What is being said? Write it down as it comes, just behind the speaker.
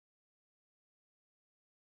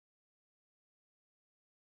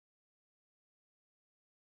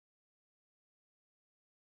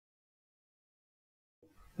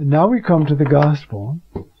And now we come to the Gospel,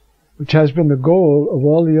 which has been the goal of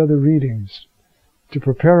all the other readings, to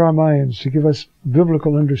prepare our minds, to give us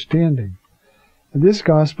biblical understanding. And this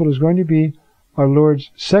Gospel is going to be our Lord's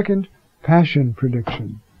second Passion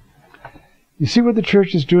prediction. You see what the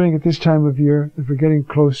church is doing at this time of year? If we're getting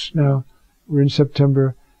close now, we're in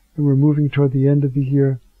September, and we're moving toward the end of the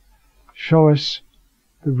year. Show us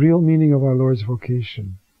the real meaning of our Lord's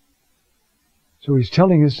vocation. So he's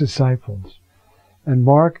telling his disciples. And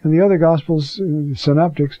Mark and the other Gospels, the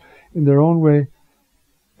synoptics, in their own way,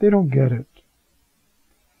 they don't get it.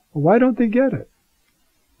 Well, why don't they get it?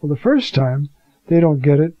 Well, the first time they don't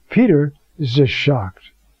get it, Peter is just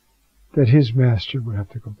shocked that his master would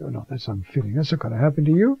have to go. Oh, no, that's unfitting. That's not going to happen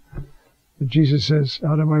to you. And Jesus says,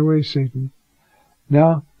 out of my way, Satan.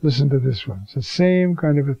 Now, listen to this one. It's the same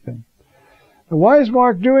kind of a thing. Now, why is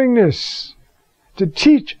Mark doing this? To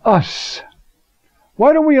teach us.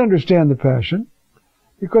 Why don't we understand the Passion?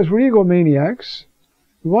 Because we're egomaniacs.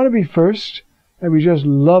 We want to be first, and we just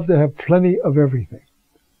love to have plenty of everything.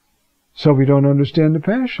 So we don't understand the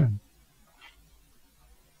Passion.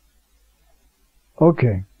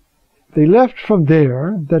 Okay. They left from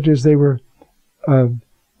there, that is, they were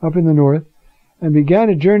up in the north, and began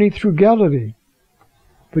a journey through Galilee.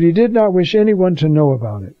 But he did not wish anyone to know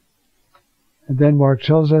about it. And then Mark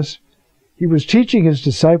tells us, he was teaching his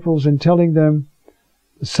disciples and telling them,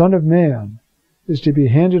 the Son of Man is to be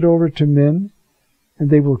handed over to men, and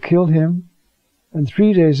they will kill him, and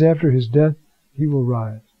 3 days after his death he will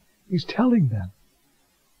rise. He's telling them.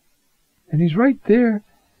 And he's right there.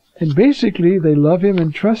 And basically they love him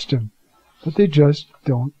and trust him, but they just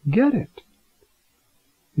don't get it.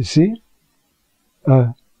 You see?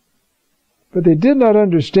 But they did not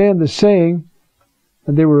understand the saying,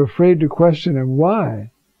 and they were afraid to question him.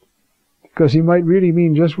 Why? Because he might really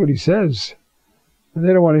mean just what he says. And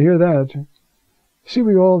they don't want to hear that. See,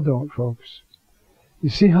 we all don't, folks. You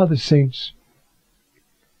see how the saints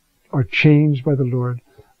are changed by the Lord?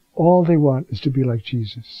 All they want is to be like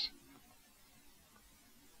Jesus.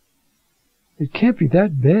 It can't be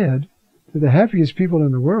that bad. They're the happiest people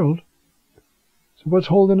in the world. So what's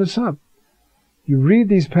holding us up? You read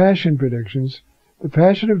these Passion predictions, the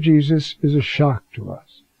Passion of Jesus is a shock to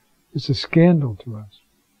us. It's a scandal to us.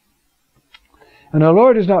 And our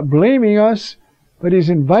Lord is not blaming us, but he's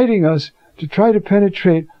inviting us to try to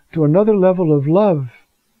penetrate to another level of love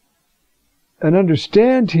and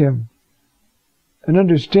understand him and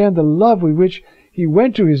understand the love with which he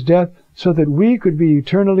went to his death so that we could be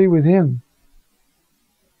eternally with him.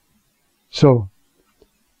 So,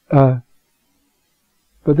 but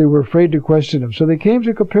they were afraid to question him. So they came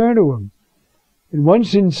to Capernaum. And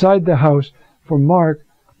once inside the house, for Mark,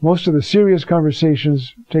 most of the serious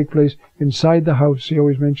conversations take place inside the house. He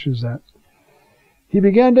always mentions that. He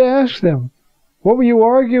began to ask them, what were you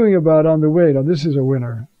arguing about on the way? Now, this is a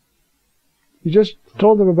winner. He just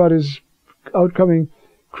told them about his outcoming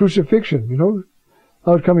crucifixion,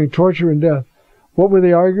 outcoming torture and death. What were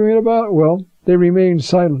they arguing about? Well, they remained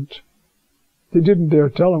silent. They didn't dare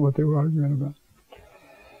tell him what they were arguing about.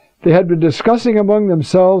 They had been discussing among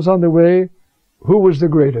themselves on the way who was the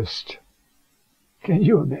greatest. Can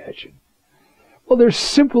you imagine? Well, they're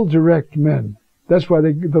simple, direct men. That's why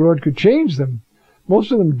the Lord could change them.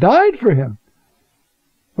 Most of them died for him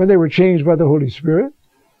when they were changed by the Holy Spirit.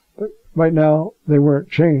 But right now, they weren't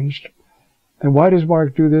changed. And why does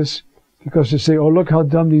Mark do this? Because to say, oh, look how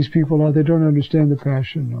dumb these people are. They don't understand the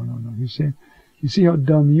Passion. No. He's saying, you see how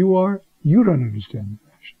dumb you are? You don't understand the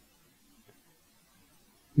Passion.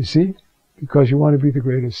 You see? Because you want to be the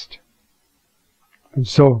greatest. And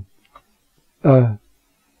so,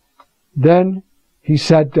 then he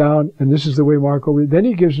sat down, and this is the way Mark always, then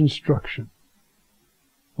he gives instruction.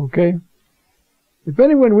 Okay? If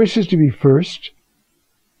anyone wishes to be first,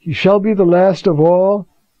 he shall be the last of all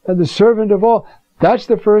and the servant of all. That's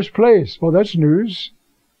the first place. Well, that's news.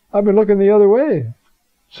 I've been looking the other way.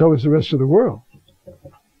 So is the rest of the world.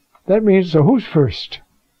 That means, so who's first?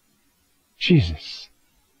 Jesus.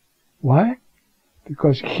 Why?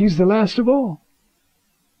 Because he's the last of all.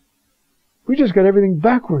 We just got everything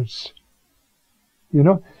backwards.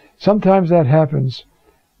 Sometimes that happens.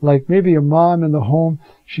 Like maybe a mom in the home,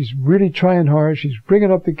 she's really trying hard, she's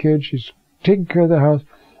bringing up the kids, she's taking care of the house,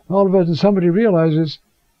 and all of a sudden somebody realizes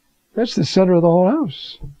that's the center of the whole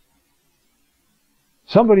house.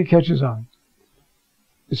 Somebody catches on.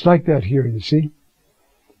 It's like that here, you see.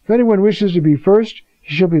 If anyone wishes to be first,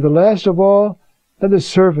 he shall be the last of all and the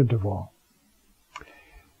servant of all.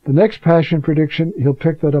 The next Passion prediction, he'll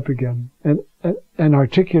pick that up again and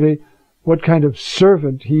articulate what kind of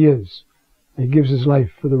servant he is. He gives his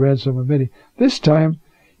life for the ransom of many. This time,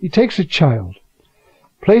 he takes a child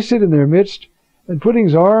placed it in their midst, and putting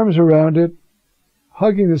his arms around it,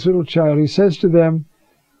 hugging this little child, he says to them,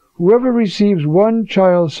 "Whoever receives one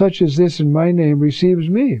child such as this in my name receives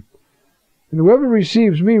me. And whoever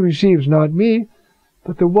receives me receives not me,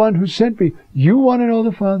 but the one who sent me." You want to know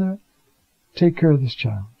the Father? Take care of this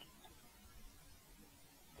child.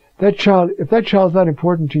 That child, if that child's not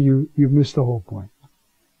important to you, you've missed the whole point.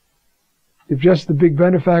 If just the big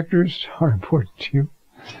benefactors are important to you,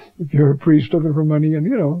 if you're a priest looking for money and,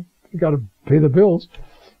 you got to pay the bills.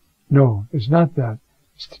 No, it's not that.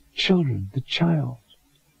 It's the children, the child.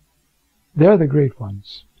 They're the great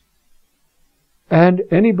ones. And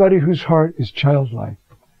anybody whose heart is childlike.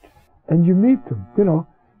 And you meet them,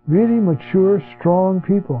 really mature, strong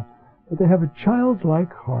people. But they have a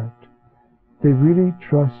childlike heart. They really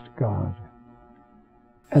trust God.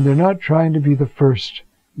 And they're not trying to be the first.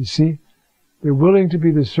 You see? They're willing to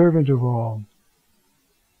be the servant of all.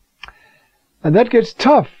 And that gets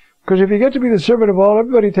tough. Because if you get to be the servant of all,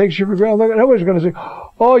 everybody takes you for granted. Everybody's going to say,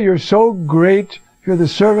 "Oh, you're so great. You're the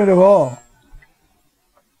servant of all."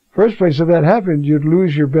 First place, if that happened, you'd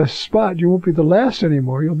lose your best spot. You won't be the last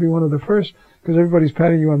anymore. You'll be one of the first because everybody's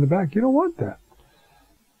patting you on the back. You don't want that.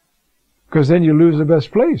 Because then you lose the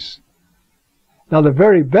best place. Now, the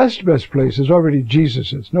very best place is already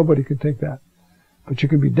Jesus's. Nobody can take that. But you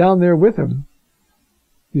can be down there with him.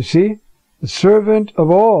 You see? The servant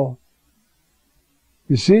of all.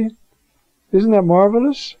 You see? Isn't that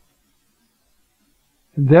marvelous?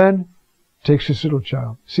 And then takes this little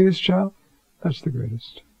child. See this child? That's the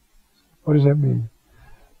greatest. What does that mean?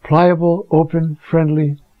 Pliable, open,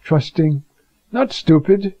 friendly, trusting, not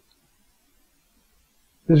stupid.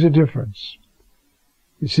 There's a difference.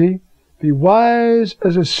 You see? Be wise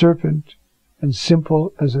as a serpent and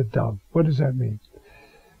simple as a dove. What does that mean?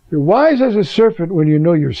 You're wise as a serpent when you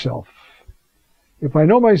know yourself. If I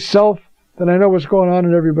know myself, then I know what's going on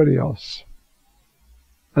in everybody else.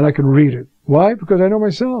 And I can read it. Why? Because I know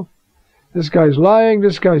myself. This guy's lying,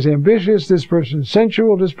 this guy's ambitious, this person's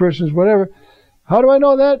sensual, this person's whatever. How do I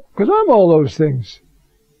know that? Because I'm all those things.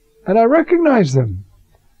 And I recognize them.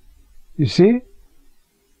 You see?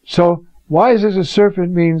 So, wise as a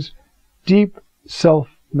serpent means deep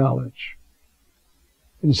self-knowledge.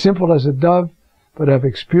 And simple as a dove, but I've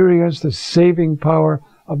experienced the saving power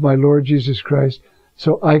of my Lord Jesus Christ,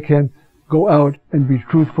 so I can go out and be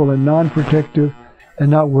truthful and non-protective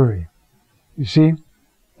and not worry. You see?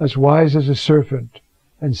 That's wise as a serpent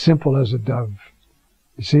and simple as a dove.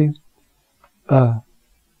 You see?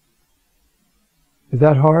 Is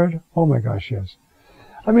that hard? Oh my gosh, yes.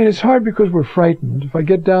 I mean, it's hard because we're frightened. If I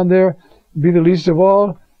get down there and be the least of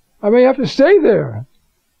all, I may have to stay there.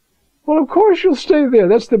 Well, of course you'll stay there.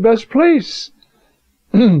 That's the best place.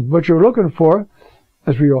 What you're looking for,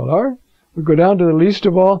 as we all are, we go down to the least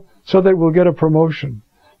of all so that we'll get a promotion.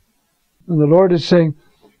 And the Lord is saying,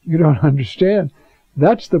 you don't understand.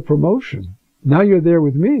 That's the promotion. Now you're there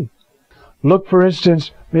with me. Look, for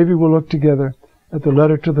instance, maybe we'll look together at the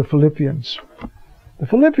letter to the Philippians. The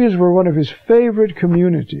Philippians were one of his favorite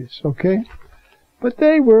communities, okay? But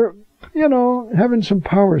they were, having some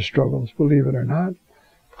power struggles, believe it or not.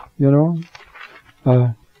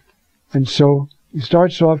 And so he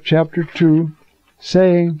starts off chapter 2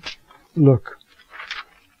 saying, look,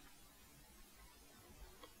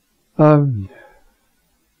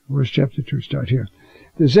 where's chapter 2 start here?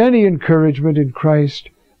 If there's any encouragement in Christ,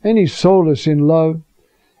 any solace in love,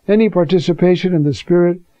 any participation in the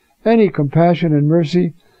Spirit, any compassion and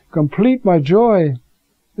mercy, complete my joy.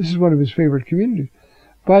 This is one of his favorite communities.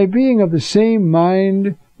 By being of the same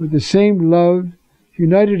mind, with the same love,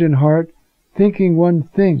 united in heart, thinking one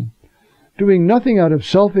thing, doing nothing out of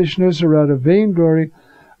selfishness or out of vainglory,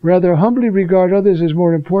 rather humbly regard others as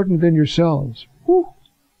more important than yourselves. Whew.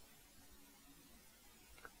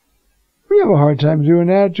 We have a hard time doing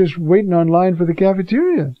that, just waiting on line for the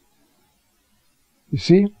cafeteria. You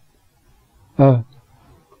see?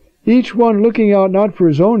 Each one looking out not for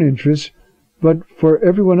his own interests, but for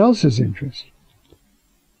everyone else's interest.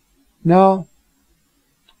 Now,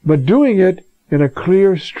 but doing it in a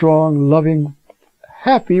clear, strong, loving,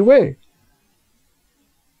 happy way.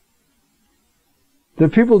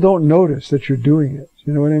 That people don't notice that you're doing it.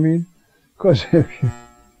 You know what I mean? Because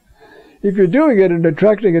if you're doing it and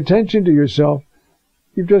attracting attention to yourself,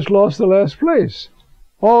 you've just lost the last place.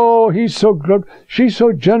 Oh, he's so good, she's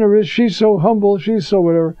so generous, she's so humble, she's so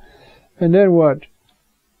whatever. And then what?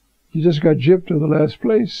 You just got gypped to the last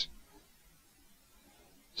place.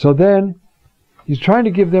 So then, he's trying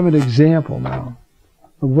to give them an example now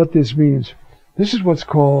of what this means. This is what's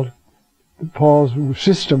called Paul's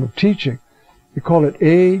system of teaching. We call it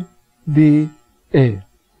A, B, A.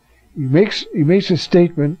 He makes a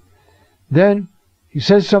statement, then he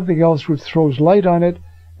says something else which throws light on it,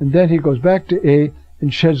 and then he goes back to A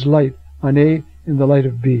and sheds light on A in the light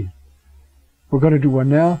of B. We're going to do one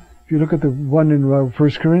now. If you look at the one in 1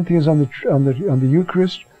 Corinthians on the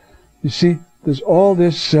Eucharist, you see there's all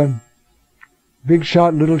this big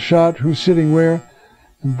shot, little shot, who's sitting where,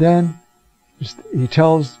 and then he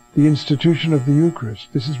tells the institution of the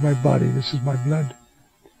Eucharist, this is my body, this is my blood.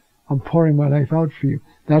 I'm pouring my life out for you.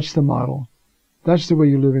 That's the model. That's the way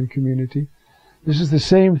you live in community. This is the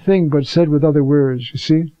same thing, but said with other words, you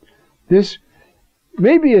see. This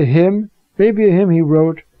may be a hymn he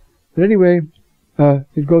wrote, but anyway,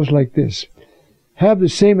 it goes like this. Have the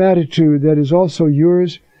same attitude that is also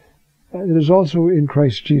yours, that is also in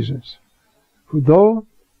Christ Jesus, who though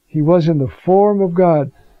he was in the form of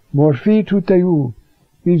God, morphi tou theou,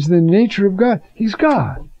 means the nature of God. He's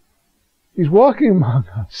God. He's walking among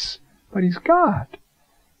us, but he's God.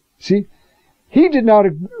 See, he did not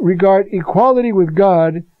regard equality with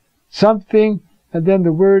God something, and then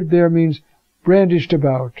the word there means brandished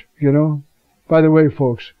about, you know. By the way,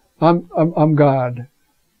 folks, I'm God,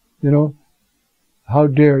 you know. How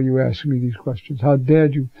dare you ask me these questions? How dare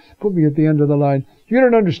you put me at the end of the line? You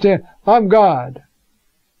don't understand. I'm God.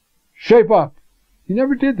 Shape up. He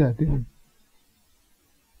never did that, did he?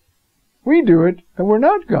 We do it, and we're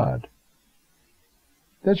not God.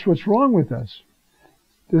 That's what's wrong with us.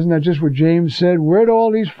 Isn't that just what James said? Where do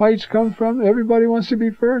all these fights come from? Everybody wants to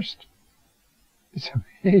be first. It's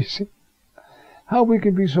amazing how we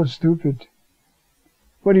can be so stupid.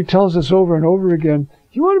 When he tells us over and over again,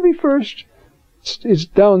 you want to be first? It's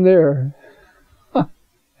down there. And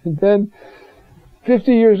then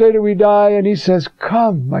 50 years later we die, and he says,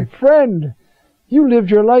 come, my friend, you lived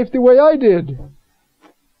your life the way I did.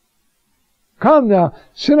 Come now,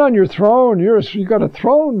 sit on your throne. You got a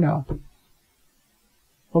throne now.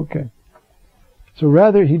 Okay. So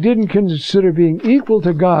rather, he didn't consider being equal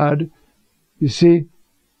to God, you see,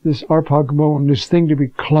 this arpagmon, this thing to be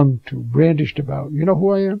clung to, brandished about. You know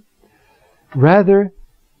who I am? Rather,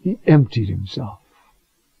 he emptied himself,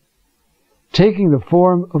 taking the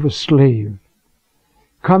form of a slave,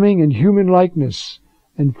 coming in human likeness,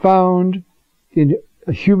 and found in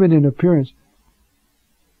a human in appearance.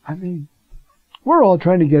 I mean, we're all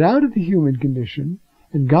trying to get out of the human condition,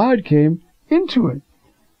 and God came into it.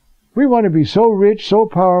 We want to be so rich, so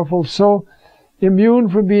powerful, so immune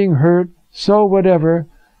from being hurt, so whatever,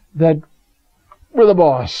 that we're the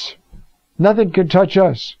boss. Nothing can touch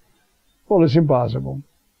us. Well, it's impossible.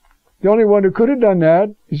 The only one who could have done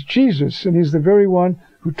that is Jesus, and he's the very one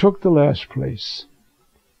who took the last place.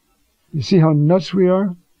 You see how nuts we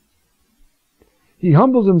are? He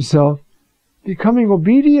humbled himself, becoming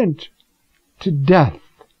obedient to death.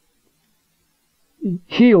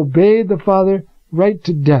 He obeyed the Father right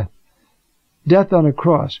to death. Death on a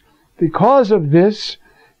cross. Because of this,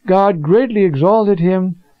 God greatly exalted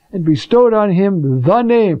him and bestowed on him the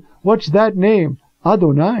name. What's that name?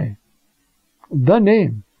 Adonai. The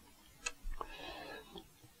name.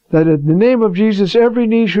 That at the name of Jesus every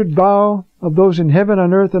knee should bow, of those in heaven,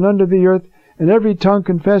 on earth, and under the earth, and every tongue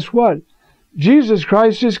confess what? Jesus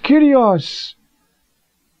Christ is Kyrios.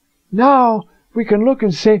 Now we can look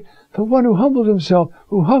and say, the one who humbled himself,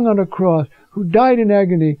 who hung on a cross, who died in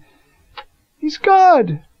agony, he's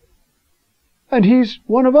God. And he's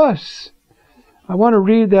one of us. I want to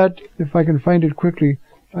read that, if I can find it quickly,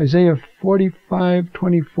 Isaiah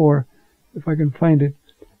 45:24, if I can find it.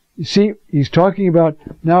 You see, he's talking about,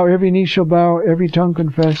 now every knee shall bow, every tongue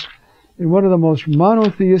confess, in one of the most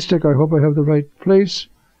monotheistic, I hope I have the right place.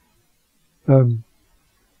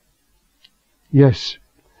 Yes.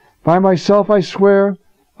 By myself I swear,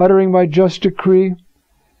 uttering my just decree,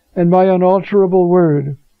 and my unalterable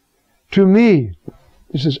word. To me,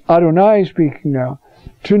 this is Adonai speaking now,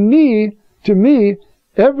 to me,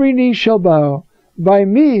 every knee shall bow, by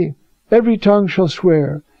me every tongue shall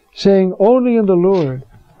swear, saying, only in the Lord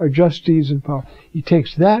are just deeds and power. He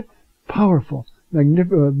takes that powerful,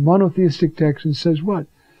 monotheistic text and says what?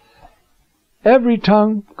 Every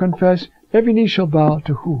tongue confess, every knee shall bow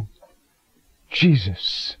to who?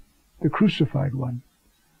 Jesus, the crucified one,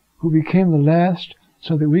 who became the last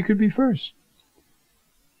so that we could be first.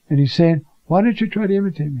 And he's saying, why don't you try to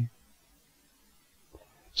imitate me?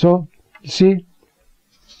 So, you see,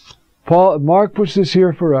 Mark puts this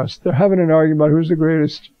here for us. They're having an argument about who's the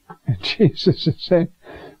greatest. And Jesus is saying,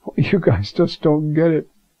 well, you guys just don't get it.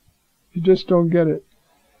 You just don't get it.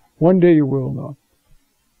 One day you will know.